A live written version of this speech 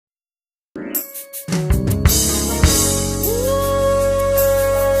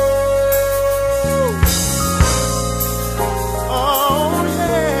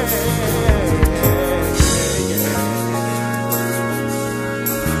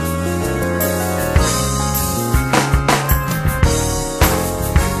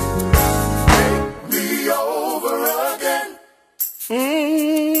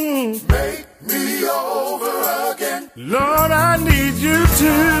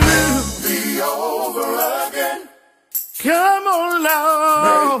Come on,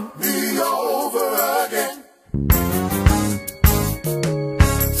 Lord. Make me over again.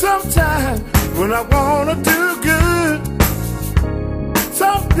 Sometimes when I wanna do good,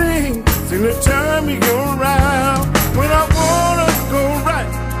 something seem to turn me around. When I wanna go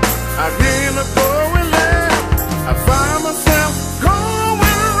right, I end up going left. I find myself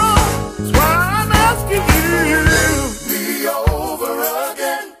going wrong. That's why I'm asking you. Make me over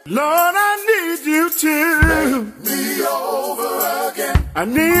again. Lord, I need you to. Make me over again. I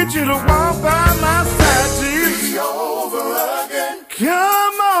need you to walk by my side, Jesus. Make me over again.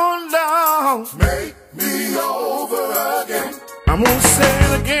 Come on, Lord. Make me over again. I'm gonna say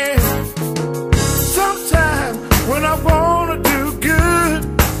it again. Sometimes when I wanna do good,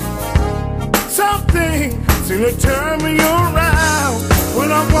 something seem to turn me around. When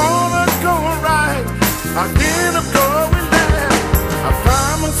I wanna go right, I end up going left. I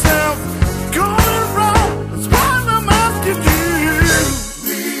find myself going wrong. That's why I'm asking you. Make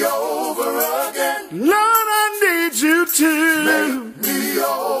me over again. Lord, I need you to. Make me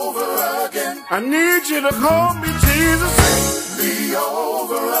over again. I need you to hold me, Jesus. Make me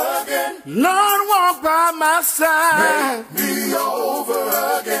over again. Lord, walk by my side. Make me over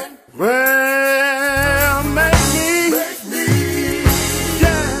again. Well,